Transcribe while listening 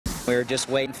We were just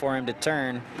waiting for him to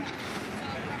turn.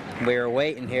 We were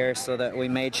waiting here so that we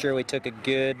made sure we took a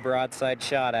good broadside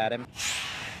shot at him.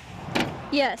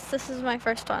 Yes, this is my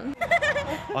first one.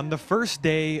 On the first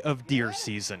day of deer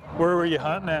season, Where were you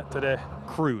hunting at today?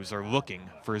 crews are looking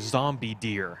for zombie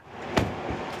deer.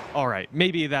 All right,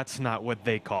 maybe that's not what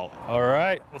they call it, All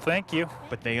right, well, thank you.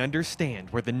 but they understand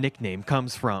where the nickname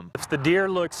comes from. If the deer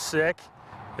looks sick,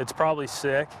 it's probably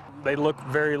sick. They look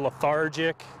very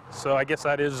lethargic, so I guess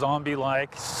that is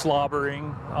zombie-like,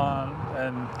 slobbering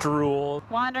and drool.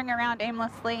 Wandering around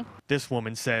aimlessly. This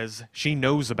woman says she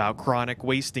knows about chronic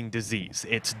wasting disease.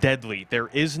 It's deadly, there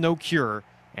is no cure,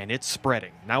 and it's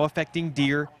spreading, now affecting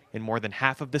deer in more than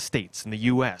half of the states in the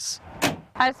U.S.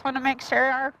 I just want to make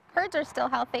sure our herds are still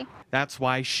healthy. That's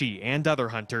why she and other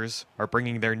hunters are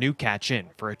bringing their new catch in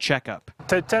for a checkup.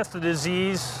 To test the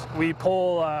disease, we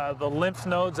pull the lymph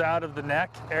nodes out of the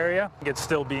neck area. It's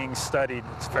still being studied.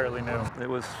 It's fairly new. It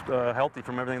was healthy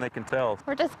from everything they can tell.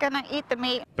 We're just going to eat the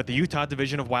meat. But the Utah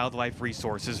Division of Wildlife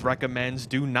Resources recommends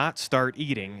do not start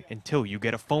eating until you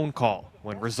get a phone call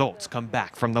when results come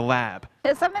back from the lab.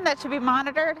 It's something that should be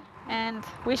monitored and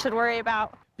we should worry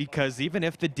about. Because even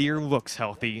if the deer looks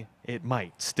healthy, it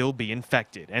might still be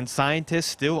infected, and scientists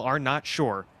still are not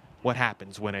sure what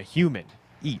happens when a human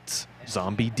eats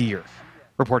zombie deer.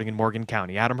 Reporting in Morgan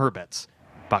County, Adam Herbets,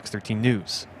 Fox 13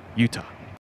 News, Utah.